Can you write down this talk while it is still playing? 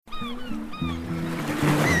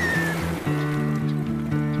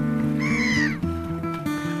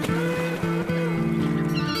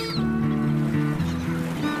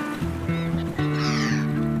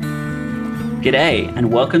G'day,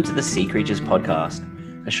 and welcome to the Sea Creatures Podcast,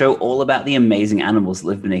 a show all about the amazing animals that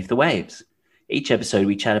live beneath the waves. Each episode,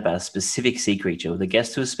 we chat about a specific sea creature with a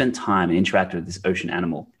guest who has spent time and interacted with this ocean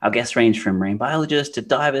animal. Our guests range from marine biologists to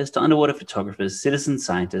divers to underwater photographers, citizen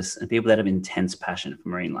scientists, and people that have intense passion for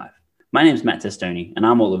marine life. My name is Matt Testoni, and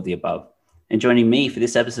I'm all of the above. And joining me for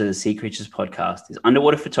this episode of the Sea Creatures Podcast is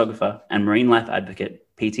underwater photographer and marine life advocate,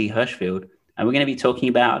 P.T. Hirschfield, and we're going to be talking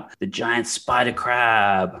about the giant spider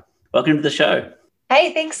crab. Welcome to the show.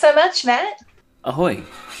 Hey, thanks so much, Matt. Ahoy!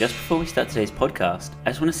 Just before we start today's podcast,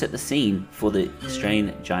 I just want to set the scene for the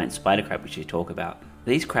Australian giant spider crab which we talk about.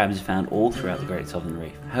 These crabs are found all throughout the Great Southern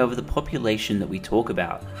Reef. However, the population that we talk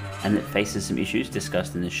about and that faces some issues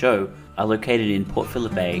discussed in the show are located in Port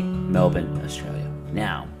Phillip Bay, Melbourne, Australia.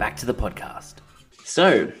 Now, back to the podcast.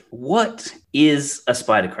 So, what is a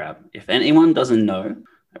spider crab? If anyone doesn't know,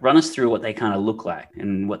 run us through what they kind of look like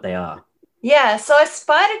and what they are. Yeah, so a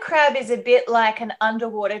spider crab is a bit like an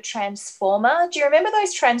underwater transformer. Do you remember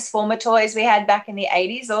those transformer toys we had back in the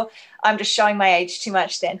 80s? Or I'm just showing my age too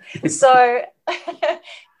much then. So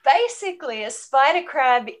basically, a spider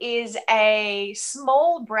crab is a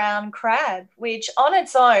small brown crab, which on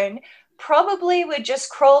its own probably would just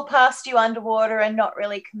crawl past you underwater and not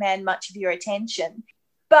really command much of your attention.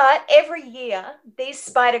 But every year, these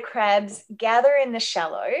spider crabs gather in the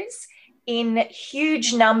shallows in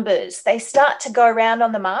huge numbers. They start to go around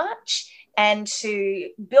on the march and to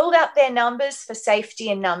build up their numbers for safety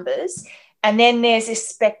in numbers. And then there's this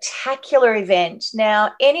spectacular event.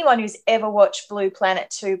 Now, anyone who's ever watched Blue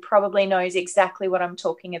Planet 2 probably knows exactly what I'm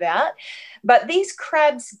talking about. But these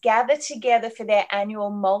crabs gather together for their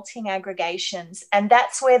annual molting aggregations. And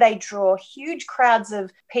that's where they draw huge crowds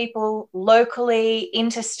of people locally,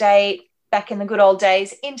 interstate. Back in the good old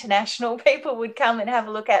days, international people would come and have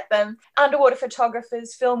a look at them. Underwater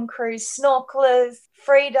photographers, film crews, snorkelers,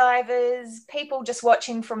 free divers, people just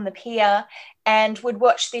watching from the pier, and would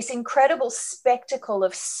watch this incredible spectacle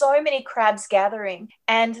of so many crabs gathering.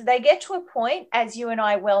 And they get to a point, as you and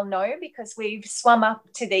I well know, because we've swum up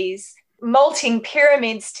to these molting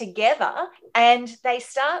pyramids together, and they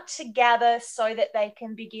start to gather so that they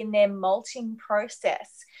can begin their molting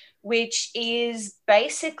process, which is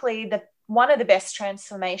basically one of the best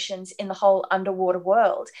transformations in the whole underwater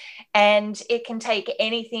world. And it can take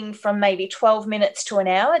anything from maybe 12 minutes to an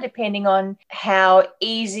hour, depending on how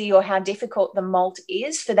easy or how difficult the molt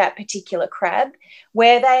is for that particular crab,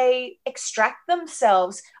 where they extract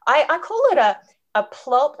themselves. I call it a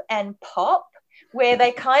plop and pop, where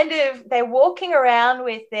they're walking around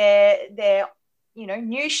with their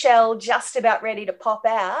new shell just about ready to pop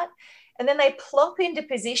out. And then they plop into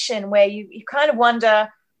position where you kind of wonder,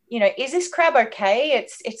 is this crab okay?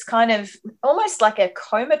 It's kind of almost like a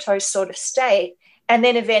comatose sort of state. And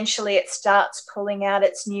then eventually it starts pulling out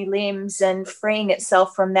its new limbs and freeing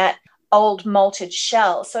itself from that old molted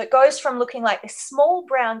shell. So it goes from looking like a small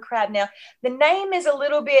brown crab. Now, the name is a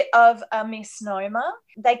little bit of a misnomer.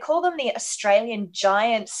 They call them the Australian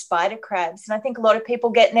giant spider crabs. And I think a lot of people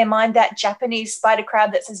get in their mind that Japanese spider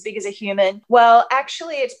crab that's as big as a human. Well,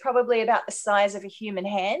 actually, it's probably about the size of a human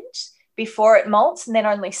hand before it molts, and then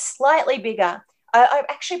only slightly bigger. I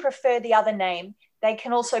actually prefer the other name. They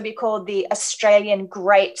can also be called the Australian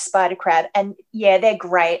great spider crab. And yeah, they're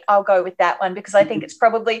great. I'll go with that one because I think it's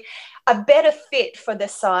probably a better fit for the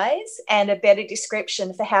size and a better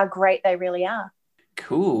description for how great they really are.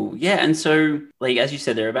 Cool. Yeah. And so, as you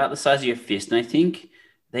said, they're about the size of your fist. And I think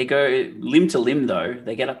they go limb to limb, though.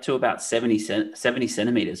 They get up to about 70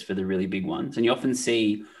 centimeters for the really big ones. And you often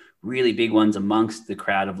see really big ones amongst the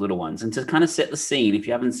crowd of little ones. And to kind of set the scene, if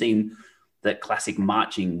you haven't seen that classic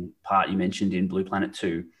marching part you mentioned in Blue Planet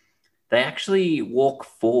 2, they actually walk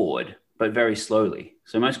forward, but very slowly.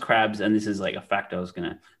 So most crabs, and this is like a fact I was going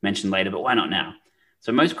to mention later, but why not now?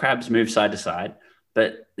 So most crabs move side to side,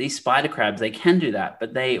 but these spider crabs, they can do that,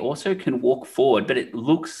 but they also can walk forward, but it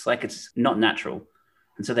looks like it's not natural.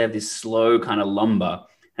 And so they have this slow kind of lumber.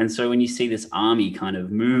 And so when you see this army kind of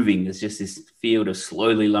moving, there's just this field of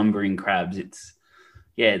slowly lumbering crabs.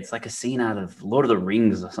 It's like a scene out of Lord of the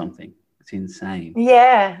Rings or something. It's insane.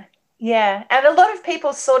 Yeah. And a lot of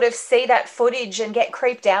people sort of see that footage and get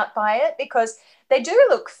creeped out by it because they do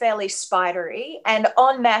look fairly spidery, and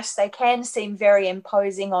en masse they can seem very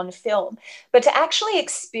imposing on film. But to actually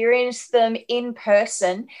experience them in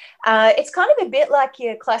person, it's kind of a bit like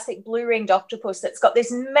your classic blue-ringed octopus that's got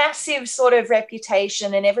this massive sort of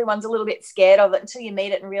reputation and everyone's a little bit scared of it until you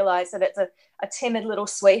meet it and realise that it's a a timid little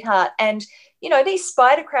sweetheart. And, you know, these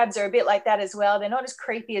spider crabs are a bit like that as well. They're not as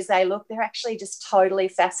creepy as they look. They're actually just totally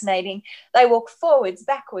fascinating. They walk forwards,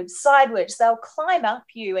 backwards, sideways. They'll climb up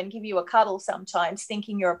you and give you a cuddle sometimes,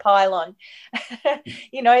 thinking you're a pylon.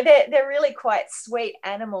 You know, they're really quite sweet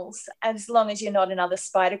animals, as long as you're not another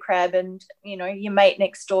spider crab and, you know, your mate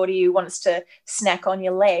next door to you wants to snack on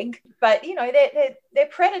your leg. But, you know, they're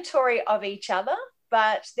predatory of each other,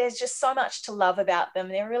 but there's just so much to love about them.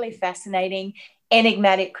 They're really fascinating,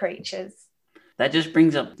 enigmatic creatures. That just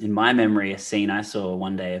brings up in my memory a scene I saw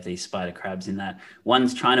one day of these spider crabs, in that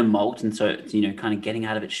one's trying to molt, and so it's, you know, kind of getting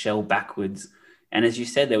out of its shell backwards. And as you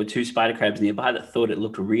said, there were two spider crabs nearby that thought it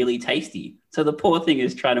looked really tasty. So the poor thing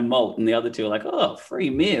is trying to molt, and the other two are like, oh, free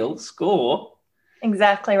meal, score.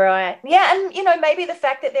 Exactly right. Yeah, and, you know, maybe the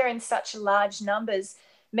fact that they're in such large numbers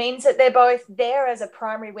means that they're both there as a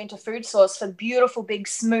primary winter food source for beautiful big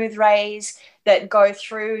smooth rays that go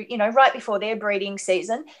through, you know, right before their breeding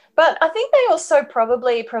season. But I think they also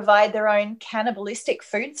probably provide their own cannibalistic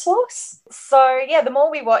food source. So, yeah, the more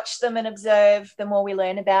we watch them and observe, the more we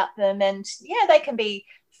learn about them. And, yeah, they can be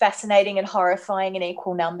fascinating and horrifying in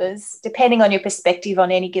equal numbers, depending on your perspective on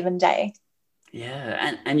any given day.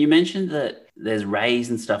 Yeah, and you mentioned that there's rays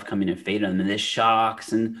and stuff come in and feed on them, and there's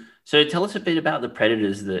sharks. And so tell us a bit about the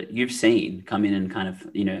predators that you've seen come in and kind of,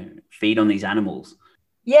 you know, feed on these animals.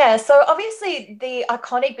 Yeah, so obviously the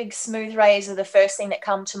iconic big smooth rays are the first thing that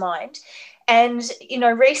come to mind. And, you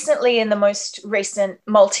know, recently in the most recent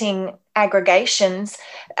molting aggregations,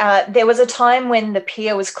 there was a time when the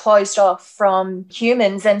pier was closed off from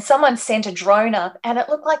humans and someone sent a drone up, and it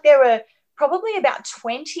looked like there were probably about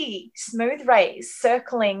 20 smooth rays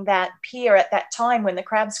circling that pier at that time when the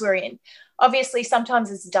crabs were in. Obviously, sometimes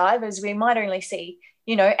as divers, we might only see,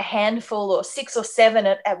 you know, a handful or 6 or 7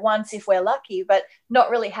 at once if we're lucky, but not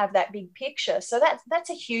really have that big picture. So that's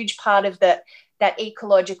a huge part of that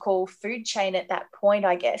ecological food chain at that point,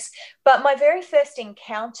 I guess. But my very first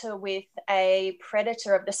encounter with a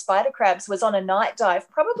predator of the spider crabs was on a night dive,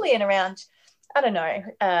 probably in around, I don't know,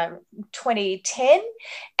 2010.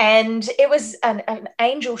 And it was an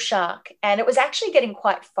angel shark. And it was actually getting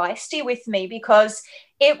quite feisty with me because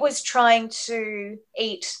it was trying to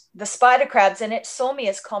eat the spider crabs and it saw me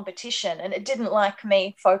as competition, and it didn't like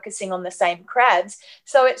me focusing on the same crabs.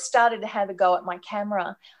 So it started to have a go at my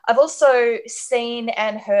camera. I've also seen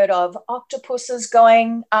and heard of octopuses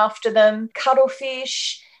going after them,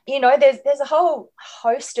 cuttlefish. You know, there's a whole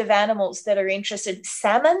host of animals that are interested.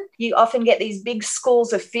 Salmon, you often get these big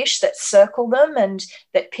schools of fish that circle them and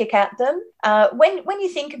that pick at them. When you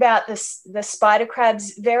think about this, the spider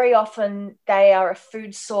crabs, very often they are a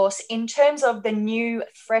food source in terms of the new,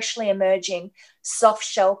 freshly emerging soft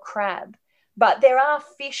shell crab. But there are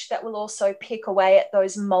fish that will also pick away at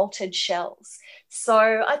those molted shells. So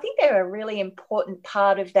I think they're a really important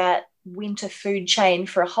part of that winter food chain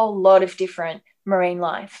for a whole lot of different marine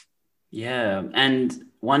life. Yeah, and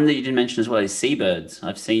one that you didn't mention as well is seabirds.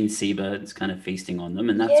 I've seen seabirds kind of feasting on them,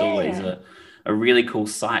 and that's always a really cool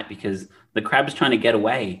sight, because the crab's trying to get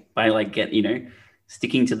away by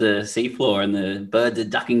sticking to the seafloor, and the birds are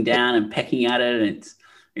ducking down and pecking at it, and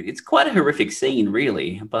it's quite a horrific scene,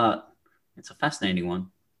 really, but it's a fascinating one.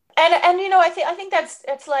 And you know, I think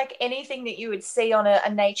that's like anything that you would see on a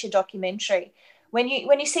nature documentary. When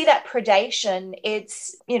you see that predation,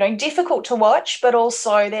 it's, you know, difficult to watch, but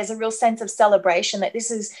also there's a real sense of celebration that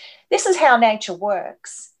this is how nature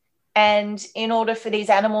works. And in order for these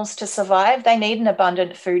animals to survive, they need an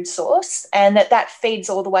abundant food source, and that feeds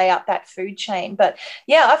all the way up that food chain. But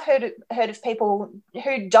yeah, I've heard of people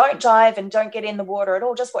who don't dive and don't get in the water at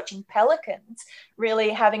all, just watching pelicans really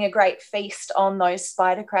having a great feast on those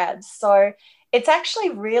spider crabs. So it's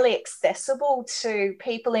actually really accessible to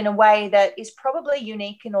people in a way that is probably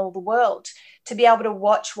unique in all the world, to be able to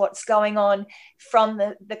watch what's going on from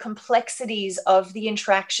the complexities of the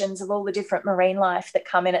interactions of all the different marine life that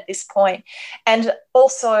come in at this point. And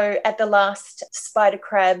also at the last spider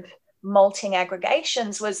crab molting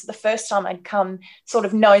aggregations was the first time I'd come sort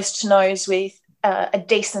of nose to nose with a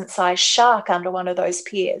decent sized shark under one of those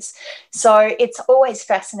piers. So it's always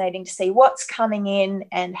fascinating to see what's coming in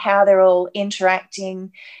and how they're all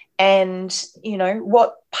interacting, and, you know,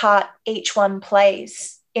 what part each one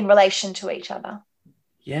plays in relation to each other.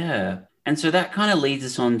 Yeah. And so that kind of leads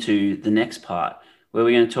us on to the next part, where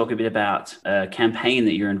we're going to talk a bit about a campaign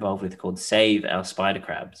that you're involved with called Save Our Spider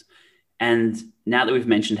Crabs. And now that we've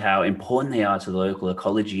mentioned how important they are to the local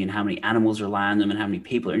ecology and how many animals rely on them and how many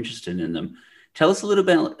people are interested in them, tell us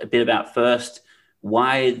a bit about first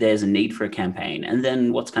why there's a need for a campaign, and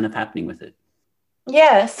then what's kind of happening with it.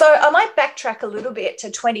 Yeah, so I might backtrack a little bit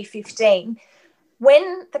to 2015.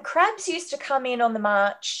 when the crabs used to come in on the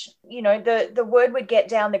march, you know, the word would get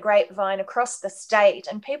down the grapevine across the state,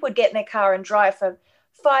 and people would get in their car and drive for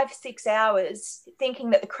 5-6 hours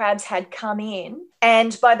thinking that the crabs had come in.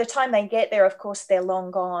 And by the time they get there, of course, they're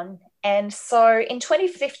long gone. And so in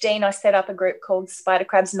 2015, I set up a group called Spider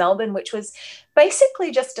Crabs Melbourne, which was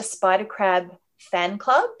basically just a spider crab fan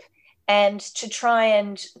club, and to try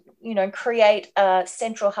and, you know, create a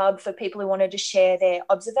central hub for people who wanted to share their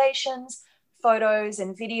observations, photos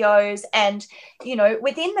and videos. And, you know,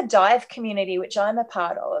 within the dive community, which I'm a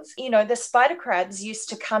part of, you know, the spider crabs used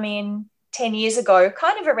to come in 10 years ago,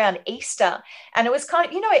 kind of around Easter. And it was kind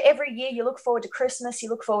of, you know, every year you look forward to Christmas, you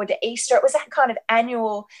look forward to Easter. It was that kind of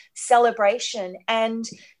annual celebration. And,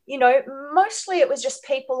 you know, mostly it was just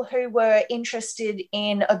people who were interested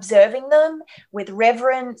in observing them with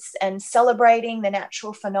reverence and celebrating the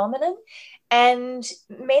natural phenomenon. And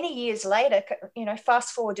many years later, you know,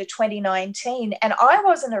 fast forward to 2019, and I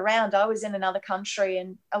wasn't around. I was in another country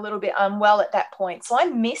and a little bit unwell at that point. So I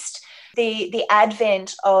missed the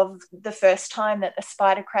advent of the first time that the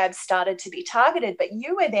spider crabs started to be targeted. But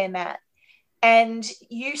you were there, Matt, and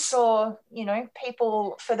you saw, you know,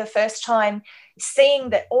 people for the first time seeing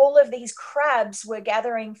that all of these crabs were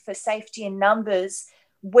gathering for safety in numbers,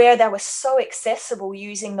 where they were so accessible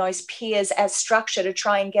using those piers as structure to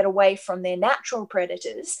try and get away from their natural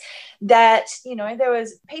predators, that, you know, there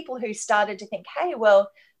was people who started to think, hey,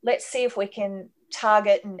 well, let's see if we can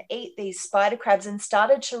target and eat these spider crabs, and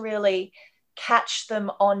started to really catch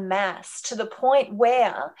them en masse, to the point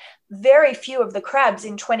where very few of the crabs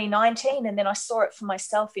in 2019, and then I saw it for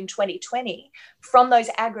myself in 2020, from those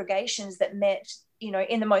aggregations that met, you know,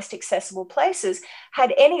 in the most accessible places,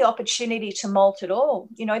 had any opportunity to molt at all.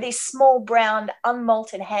 You know, these small brown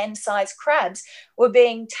unmolted hand-sized crabs were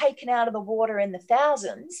being taken out of the water in the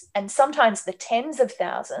thousands, and sometimes the tens of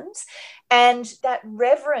thousands. And that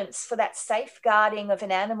reverence for that safeguarding of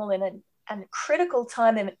an animal in a critical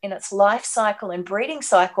time in its life cycle and breeding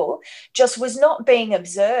cycle just was not being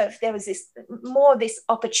observed. There was this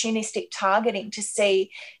opportunistic targeting to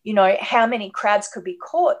see, you know, how many crabs could be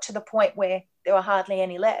caught, to the point where there were hardly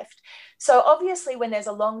any left. So obviously, when there's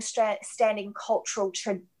a long-standing cultural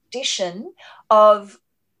tradition of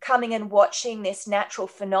coming and watching this natural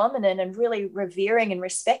phenomenon and really revering and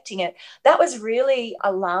respecting it, that was really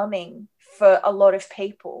alarming for a lot of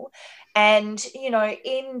people. And, you know,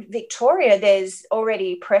 in Victoria, there's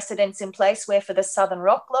already precedents in place where for the southern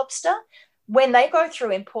rock lobster, when they go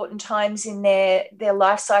through important times in their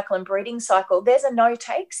life cycle and breeding cycle, there's a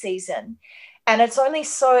no-take season. And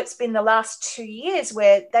it's been the last 2 years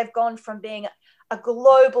where they've gone from being a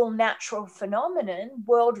global natural phenomenon,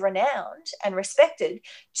 world-renowned and respected,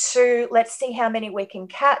 to let's see how many we can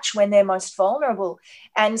catch when they're most vulnerable.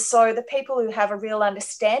 And so the people who have a real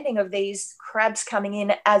understanding of these crabs coming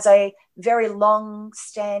in as a very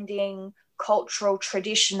long-standing cultural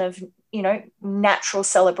tradition of, you know, natural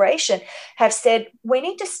celebration, have said we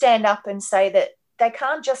need to stand up and say that they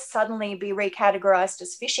can't just suddenly be recategorized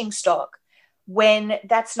as fishing stock, when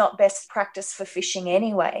that's not best practice for fishing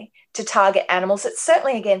anyway, to target animals. It's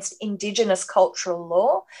certainly against Indigenous cultural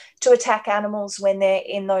law to attack animals when they're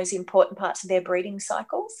in those important parts of their breeding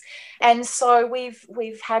cycles. And so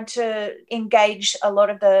we've had to engage a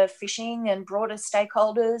lot of the fishing and broader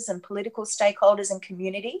stakeholders and political stakeholders and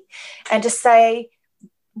community, and to say,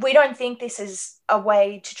 we don't think this is a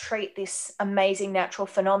way to treat this amazing natural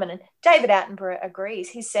phenomenon. David Attenborough agrees.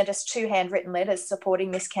 He's sent us 2 handwritten letters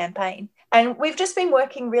supporting this campaign. And we've just been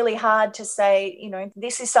working really hard to say, you know,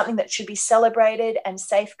 this is something that should be celebrated and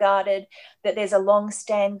safeguarded, that there's a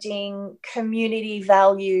long-standing community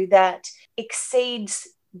value that exceeds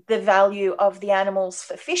the value of the animals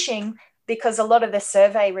for fishing, because a lot of the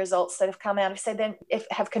survey results that have come out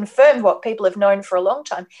have confirmed what people have known for a long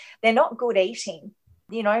time. They're not good eating.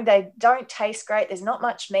 You know, they don't taste great. There's not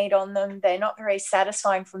much meat on them. They're not very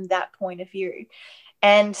satisfying from that point of view.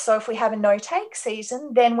 And so if we have a no-take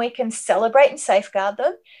season, then we can celebrate and safeguard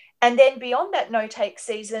them. And then beyond that no-take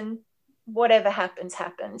season, whatever happens,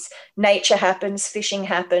 happens. Nature happens, fishing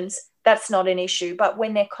happens. That's not an issue. But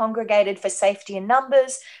when they're congregated for safety in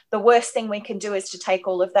numbers, the worst thing we can do is to take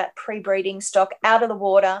all of that pre-breeding stock out of the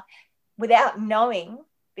water without knowing,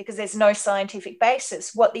 because there's no scientific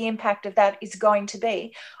basis, what the impact of that is going to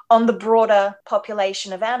be on the broader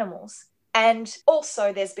population of animals. And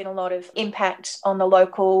also there's been a lot of impact on the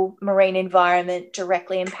local marine environment,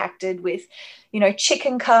 directly impacted with,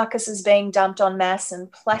 chicken carcasses being dumped en masse and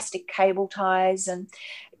plastic cable ties and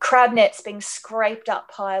crab nets being scraped up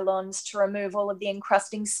pylons to remove all of the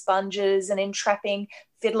encrusting sponges and entrapping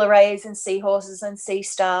fiddler rays and seahorses and sea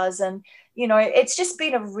stars. And, it's just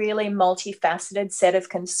been a really multifaceted set of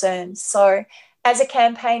concerns. So as a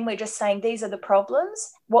campaign, we're just saying these are the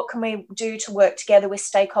problems. What can we do to work together with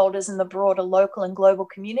stakeholders in the broader local and global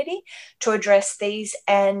community to address these,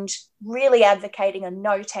 and really advocating a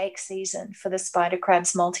no-take season for the spider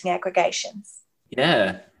crabs molting aggregations.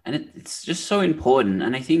 Yeah, and it's just so important.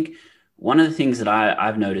 And I think one of the things that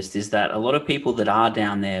I've noticed is that a lot of people that are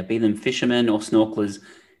down there, be them fishermen or snorkelers,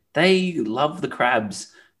 they love the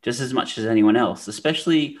crabs just as much as anyone else,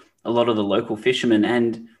 especially a lot of the local fishermen.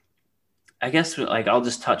 And I guess I'll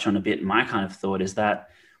just touch on a bit. My kind of thought is that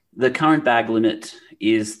the current bag limit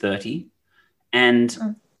is 30. And,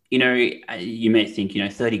 you may think,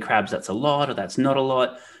 30 crabs, that's a lot or that's not a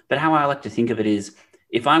lot. But how I like to think of it is,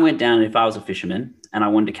 if I went down, if I was a fisherman and I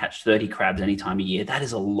wanted to catch 30 crabs any time of year, that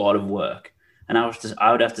is a lot of work. And I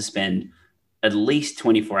would have to spend at least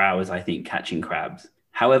 24 hours, I think, catching crabs.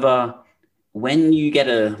 However, when you get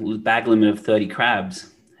a bag limit of 30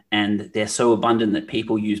 crabs, and they're so abundant that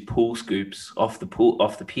people use pool scoops off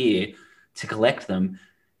the pier to collect them,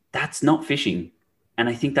 that's not fishing. And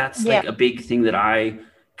I think that's like a big thing that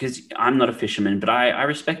because I'm not a fisherman, but I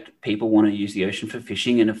respect people want to use the ocean for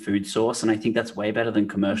fishing and a food source. And I think that's way better than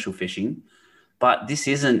commercial fishing. But this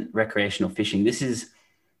isn't recreational fishing. This is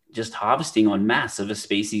just harvesting en masse of a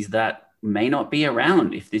species that may not be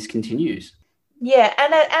around if this continues. Yeah,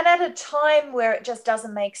 and at a time where it just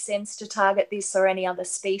doesn't make sense to target this or any other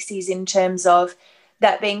species, in terms of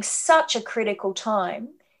that being such a critical time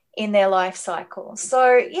in their life cycle.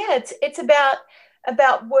 So yeah, it's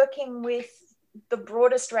about working with the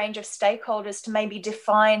broadest range of stakeholders to maybe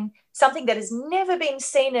define something that has never been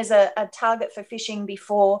seen as a target for fishing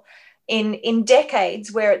before in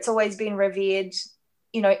decades, where it's always been revered,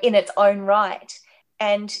 in its own right.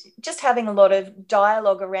 And just having a lot of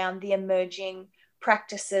dialogue around the emerging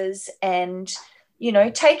practices and,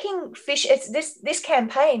 taking fish. It's this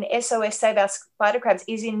campaign, SOS Save Our Spider Crabs,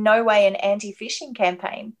 is in no way an anti-fishing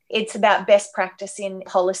campaign. It's about best practice in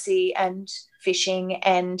policy and fishing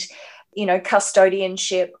and,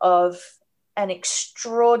 custodianship of an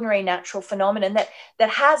extraordinary natural phenomenon that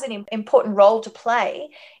has an important role to play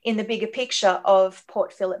in the bigger picture of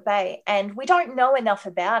Port Phillip Bay. And we don't know enough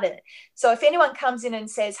about it. So if anyone comes in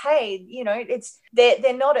and says, hey,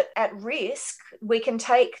 they're not at risk, we can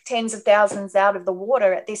take tens of thousands out of the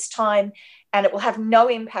water at this time and it will have no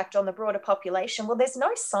impact on the broader population. Well, there's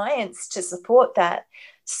no science to support that.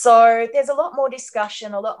 So there's a lot more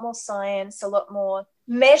discussion, a lot more science, a lot more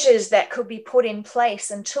measures that could be put in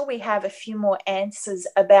place until we have a few more answers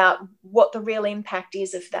about what the real impact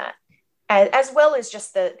is of that, as well as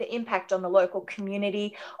just the impact on the local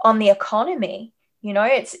community, on the economy.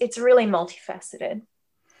 It's really multifaceted.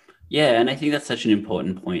 Yeah, and I think that's such an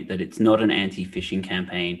important point, that it's not an anti-fishing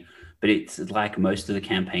campaign, but it's like most of the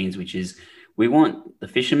campaigns, which is we want the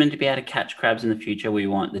fishermen to be able to catch crabs in the future. We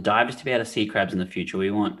want the divers to be able to see crabs in the future.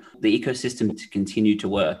 We want the ecosystem to continue to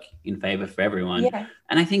work in favor for everyone. Yeah.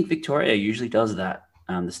 And I think Victoria usually does that,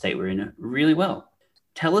 the state we're in, really well.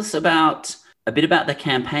 Tell us a bit about the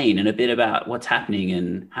campaign and a bit about what's happening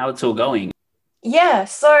and how it's all going. Yeah,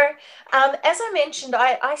 so as I mentioned,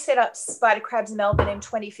 I set up Spider Crabs Melbourne in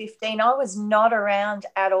 2015. I was not around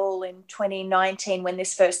at all in 2019 when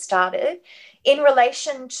this first started, in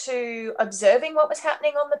relation to observing what was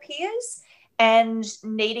happening on the piers and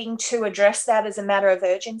needing to address that as a matter of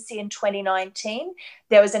urgency. In 2019,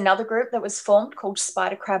 there was another group that was formed called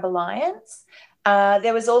Spider Crab Alliance.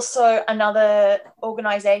 There was also another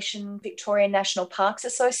organisation, Victorian National Parks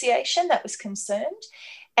Association, that was concerned.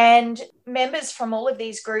 And members from all of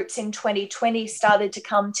these groups in 2020 started to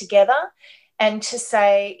come together and to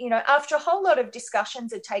say, after a whole lot of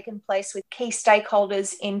discussions had taken place with key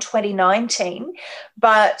stakeholders in 2019,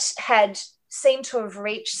 but had seemed to have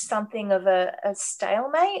reached something of a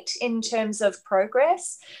stalemate in terms of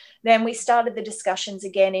progress, then we started the discussions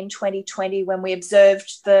again in 2020 when we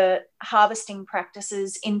observed the harvesting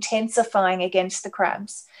practices intensifying against the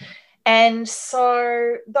crabs. And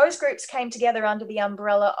so those groups came together under the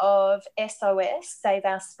umbrella of SOS, Save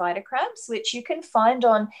Our Spider Crabs, which you can find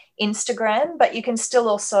on Instagram, but you can still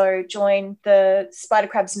also join the Spider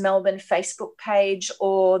Crabs Melbourne Facebook page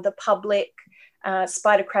or the public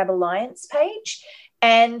Spider Crab Alliance page.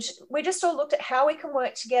 And we just all looked at how we can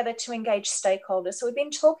work together to engage stakeholders. So we've been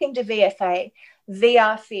talking to VFA,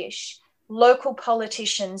 VR Fish. local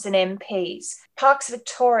politicians and MPs, Parks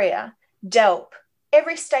Victoria, DELP,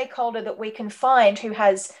 every stakeholder that we can find who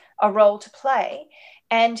has a role to play,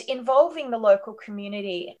 and involving the local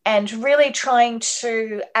community and really trying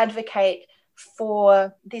to advocate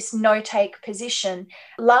for this no-take position.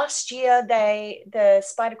 Last year, the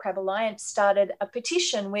Spider Crab Alliance started a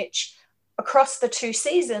petition which across the 2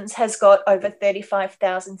 seasons has got over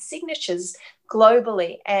 35,000 signatures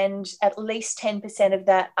globally, and at least 10% of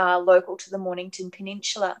that are local to the Mornington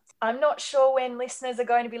Peninsula. I'm not sure when listeners are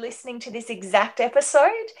going to be listening to this exact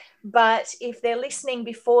episode, but if they're listening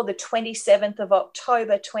before the 27th of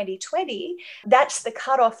October 2020, that's the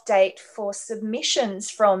cutoff date for submissions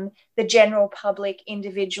from the general public,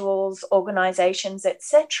 individuals, organisations,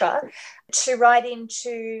 etc., to write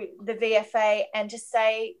into the VFA and to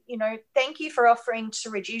say, thank you for offering to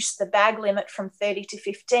reduce the bag limit from 30 to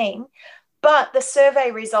 15. But the survey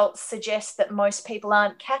results suggest that most people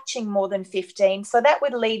aren't catching more than 15. So that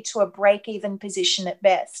would lead to a break-even position at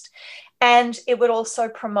best. And it would also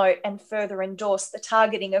promote and further endorse the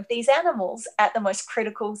targeting of these animals at the most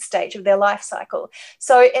critical stage of their life cycle.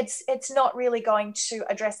 So it's not really going to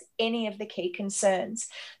address any of the key concerns.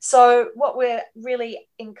 So what we're really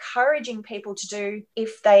encouraging people to do,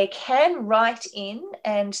 if they can write in,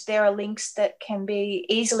 and there are links that can be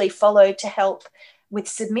easily followed to help with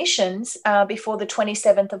submissions before the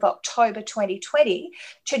 27th of October 2020,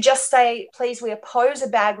 to just say, please, we oppose a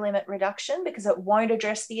bag limit reduction because it won't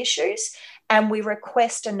address the issues, and we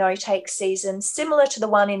request a no-take season similar to the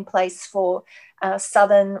one in place for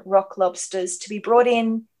southern rock lobsters to be brought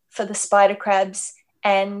in for the spider crabs.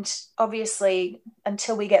 And obviously,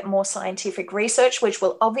 until we get more scientific research, which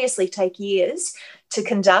will obviously take years to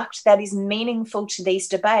conduct, that is meaningful to these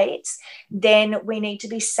debates, then we need to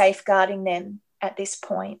be safeguarding them at this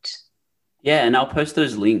point. Yeah, and I'll post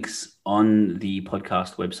those links on the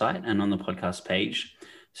podcast website and on the podcast page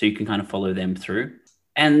so you can kind of follow them through.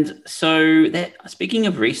 And so speaking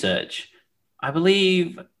of research, I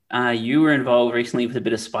believe you were involved recently with a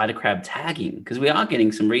bit of spider crab tagging, because we are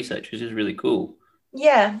getting some research, which is really cool.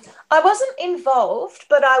 Yeah, I wasn't involved,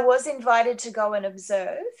 but I was invited to go and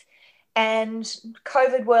observe. And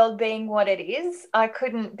COVID world being what it is, I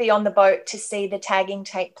couldn't be on the boat to see the tagging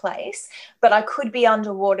take place, but I could be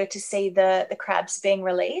underwater to see the crabs being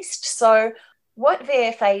released. So what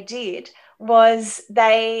VFA did was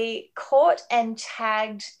they caught and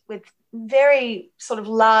tagged with very sort of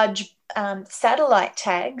large satellite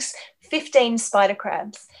tags 15 spider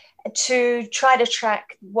crabs to try to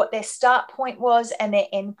track what their start point was and their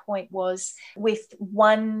end point was, with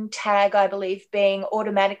one tag, I believe, being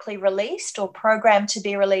automatically released or programmed to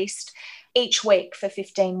be released each week for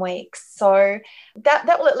 15 weeks. So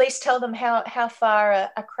that will at least tell them how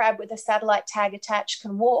far a crab with a satellite tag attached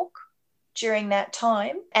can walk during that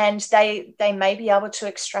time, and they may be able to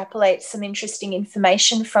extrapolate some interesting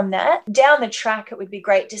information from that. Down the track, it would be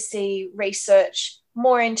great to see research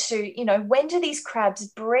more into, when do these crabs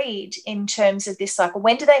breed in terms of this cycle?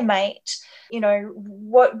 When do they mate?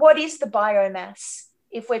 What is the biomass?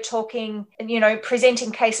 If we're talking,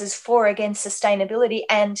 presenting cases for against sustainability,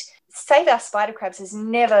 and Save Our Spider Crabs has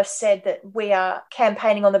never said that we are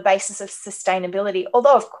campaigning on the basis of sustainability,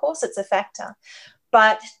 although of course it's a factor,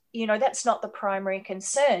 but that's not the primary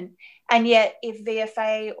concern. And yet if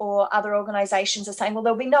VFA or other organisations are saying, well,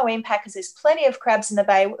 there'll be no impact because there's plenty of crabs in the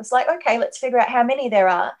bay, it's like, okay, let's figure out how many there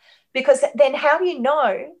are, because then how do you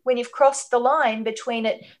know when you've crossed the line between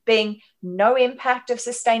it being no impact of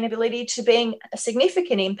sustainability to being a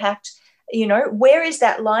significant impact? Where is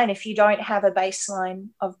that line if you don't have a baseline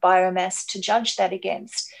of biomass to judge that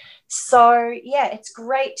against? So, yeah, it's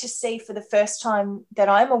great to see for the first time that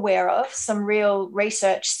I'm aware of some real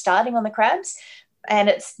research starting on the crabs, and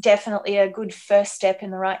it's definitely a good first step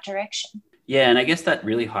in the right direction. Yeah, and I guess that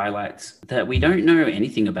really highlights that we don't know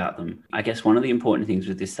anything about them. I guess one of the important things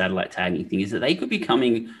with this satellite tagging thing is that they could be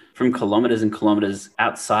coming from kilometers and kilometers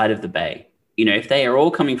outside of the bay. If they are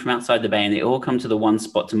all coming from outside the bay and they all come to the one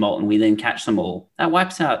spot to molt and we then catch them all, that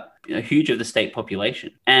wipes out a huge of the state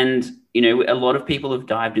population. And, a lot of people have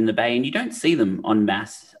dived in the bay and you don't see them en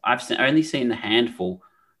masse. I've only seen a handful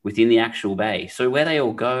within the actual bay. So where they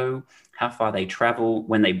all go, how far they travel,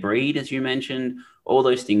 when they breed, as you mentioned, all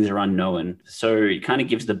those things are unknown. So it kind of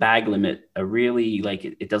gives the bag limit a really,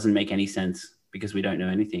 it doesn't make any sense because we don't know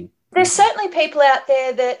anything. There's certainly people out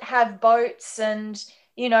there that have boats and,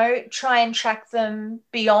 try and track them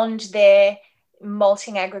beyond their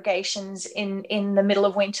molting aggregations in the middle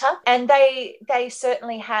of winter. And they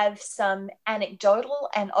certainly have some anecdotal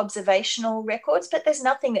and observational records, but there's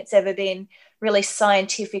nothing that's ever been really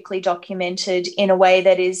scientifically documented in a way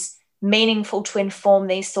that is meaningful to inform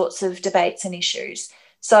these sorts of debates and issues.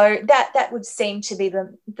 So that would seem to be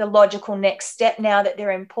the logical next step, now that there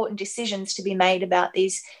are important decisions to be made about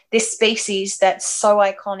this species that's so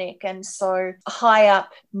iconic and so high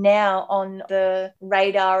up now on the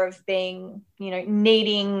radar of being,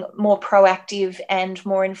 needing more proactive and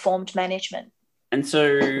more informed management. And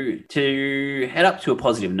so to head up to a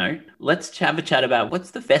positive note, let's have a chat about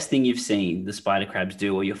what's the best thing you've seen the spider crabs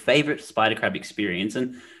do, or your favorite spider crab experience,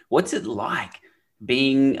 and what's it like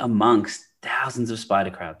being amongst thousands of spider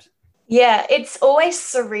crabs? Yeah, it's always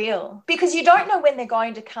surreal because you don't know when they're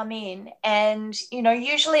going to come in. And,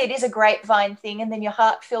 usually it is a grapevine thing, and then your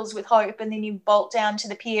heart fills with hope, and then you bolt down to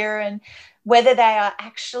the pier, and whether they are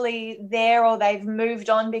actually there or they've moved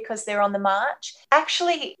on because they're on the march,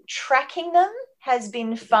 actually tracking them has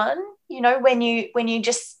been fun. When you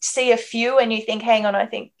just see a few and you think, hang on, I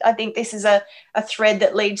think this is a thread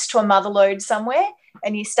that leads to a mother lode somewhere,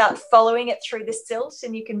 and you start following it through the silt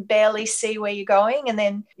and you can barely see where you're going. And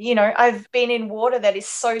then, I've been in water that is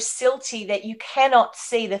so silty that you cannot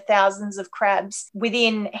see the thousands of crabs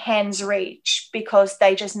within hand's reach because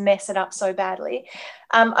they just mess it up so badly.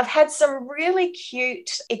 I've had some really cute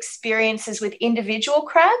experiences with individual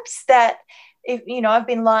crabs that, I've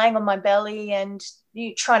been lying on my belly and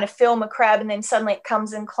trying to film a crab, and then suddenly it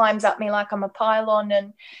comes and climbs up me like I'm a pylon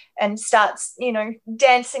and starts,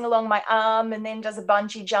 dancing along my arm, and then does a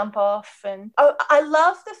bungee jump off. And I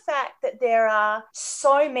love the fact that there are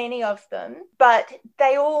so many of them, but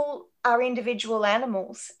they all are individual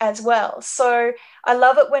animals as well. So I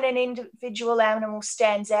love it when an individual animal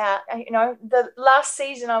stands out. The last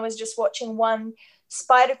season I was just watching one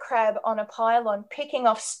spider crab on a pylon picking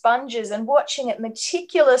off sponges and watching it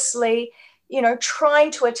meticulously, trying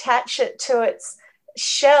to attach it to its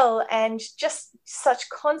shell, and just such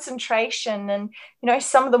concentration. And,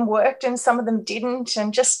 some of them worked and some of them didn't.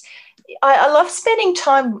 And just, I love spending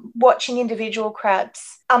time watching individual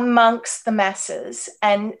crabs amongst the masses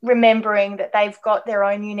and remembering that they've got their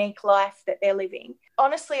own unique life that they're living.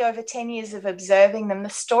 Honestly, over 10 years of observing them, the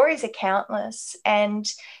stories are countless. And,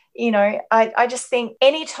 I just think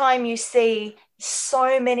anytime you see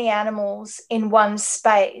so many animals in one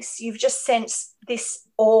space, you've just sensed this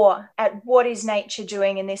awe at what is nature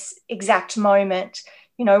doing in this exact moment.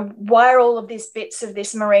 Why are all of these bits of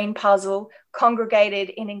this marine puzzle congregated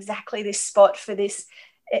in exactly this spot for this,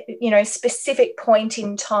 specific point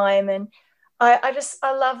in time? And I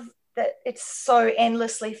love that it's so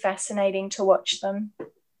endlessly fascinating to watch them.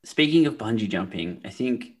 Speaking of bungee jumping, I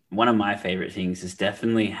think one of my favorite things is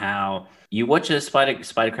definitely how you watch a spider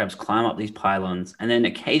crabs climb up these pylons, and then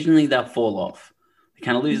occasionally they'll fall off. They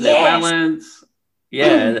kind of lose their balance.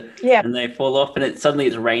 Yeah. Yeah. And they fall off, and suddenly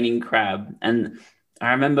it's raining crab. And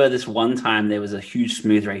I remember this one time there was a huge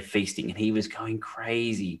smooth ray feasting, and he was going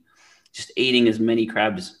crazy, just eating as many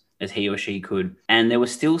crabs as he or she could. And there were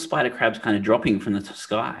still spider crabs kind of dropping from the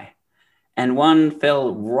sky. And one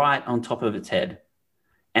fell right on top of its head.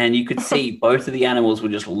 And you could see both of the animals were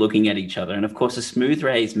just looking at each other. And of course, the smooth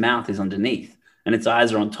ray's mouth is underneath and its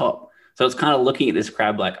eyes are on top. So it's kind of looking at this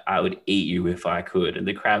crab like, I would eat you if I could. And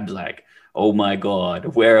the crab's like, oh my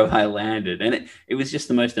God, where have I landed? And it was just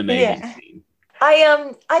the most amazing scene.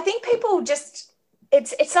 I think people just,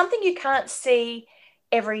 it's something you can't see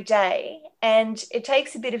every day, and it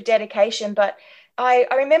takes a bit of dedication. But I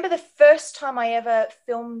remember the first time I ever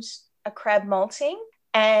filmed a crab molting,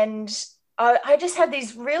 and I just had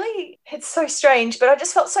these really, it's so strange, but I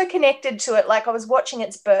just felt so connected to it. Like I was watching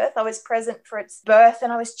its birth. I was present for its birth,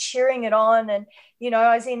 and I was cheering it on. And,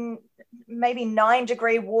 I was in maybe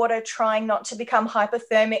 9-degree water trying not to become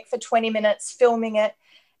hypothermic for 20 minutes filming it.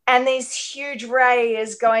 And this huge ray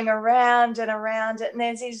is going around and around it. And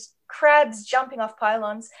there's these crabs jumping off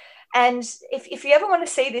pylons. And if you ever want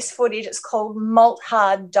to see this footage, it's called Molt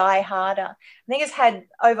Hard, Die Harder. I think it's had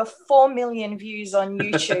over 4 million views on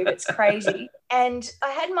YouTube. It's crazy. And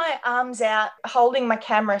I had my arms out holding my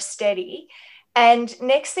camera steady. And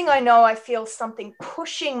next thing I know, I feel something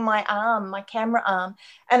pushing my arm, my camera arm.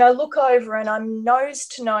 And I look over and I'm nose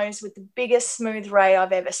to nose with the biggest smooth ray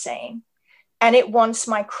I've ever seen. And it wants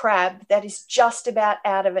my crab that is just about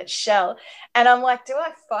out of its shell. And I'm like, do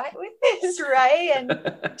I fight with this ray?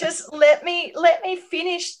 And just let me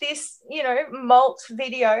finish this, molt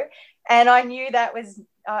video. And I knew that was,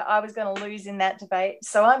 I was going to lose in that debate.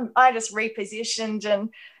 So I just repositioned and,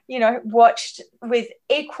 watched with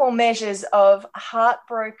equal measures of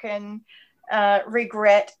heartbroken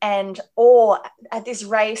regret and awe at this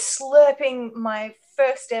ray slurping my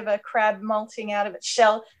first ever crab molting out of its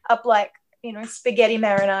shell up like spaghetti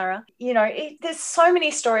marinara. There's so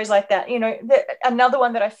many stories like that. Another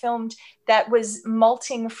one that I filmed that was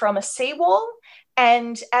molting from a seawall.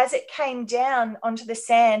 And as it came down onto the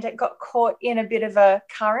sand, it got caught in a bit of a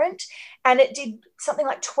current, and it did something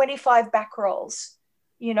like 25 back rolls,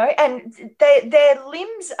 and their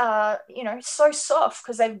limbs are, so soft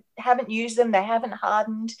because they haven't used them. They haven't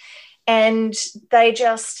hardened, and they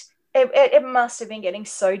just, it must have been getting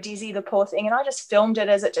so dizzy, the poor thing. And I just filmed it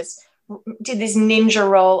as it just did this ninja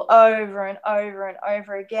roll over and over and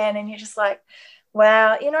over again. And you're just like,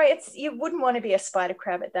 wow, you wouldn't want to be a spider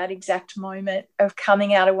crab at that exact moment of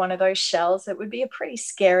coming out of one of those shells. It would be a pretty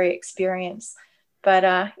scary experience. But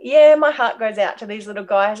my heart goes out to these little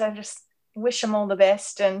guys. I just wish them all the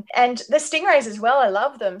best. And the stingrays as well, I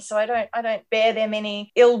love them. So I don't bear them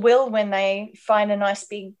any ill will when they find a nice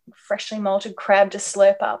big freshly molted crab to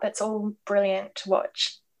slurp up. It's all brilliant to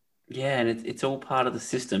watch. Yeah, and it's all part of the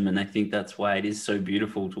system. And I think that's why it is so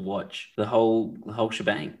beautiful to watch the whole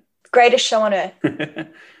shebang. Greatest show on earth.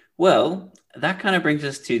 Well, that kind of brings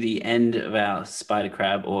us to the end of our spider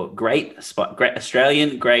crab, or great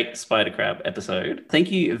Australian great spider crab episode.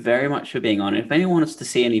 Thank you very much for being on. If anyone wants to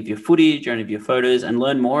see any of your footage or any of your photos and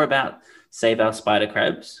learn more about Save Our Spider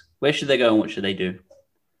Crabs, where should they go and what should they do?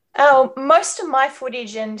 Most of my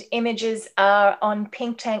footage and images are on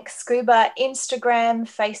Pink Tank Scuba, Instagram,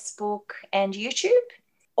 Facebook, and YouTube.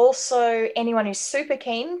 Also, anyone who's super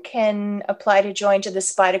keen can apply to join to the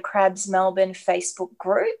Spider Crabs Melbourne Facebook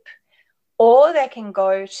group, or they can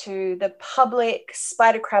go to the public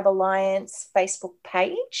Spider Crab Alliance Facebook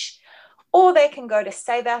page, or they can go to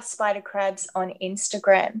Save Our Spider Crabs on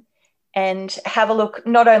Instagram and have a look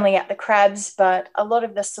not only at the crabs, but a lot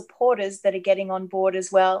of the supporters that are getting on board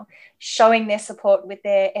as well, showing their support with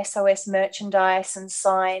their SOS merchandise and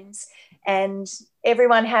signs. And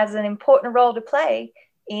everyone has an important role to play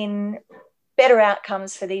in better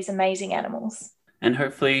outcomes for these amazing animals. And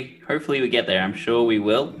hopefully we get there. I'm sure we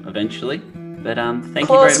will eventually. But thank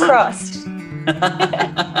Claws you very much. Crossed.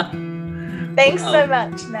 Thanks so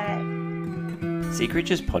much, Matt. Sea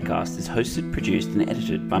Creatures Podcast is hosted, produced, and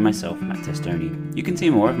edited by myself, Matt Testoni. You can see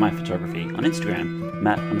more of my photography on Instagram,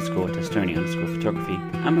 Matt_Testoni_photography,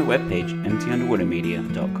 and my webpage,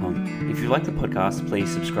 mtunderwatermedia.com. If you like the podcast,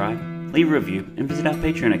 please subscribe, leave a review, and visit our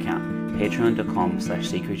Patreon account,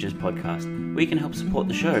 patreon.com/seacreaturespodcast, where you can help support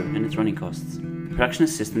the show and its running costs. Production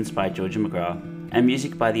assistance by Georgia McGrath, and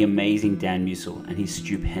music by the amazing Dan Musil and his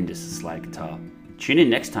stupendous slide guitar. Tune in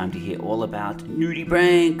next time to hear all about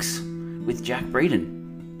nudibranchs with Jack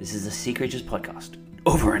Breeden. This is the Sea Creatures Podcast.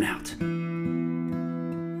 Over and out.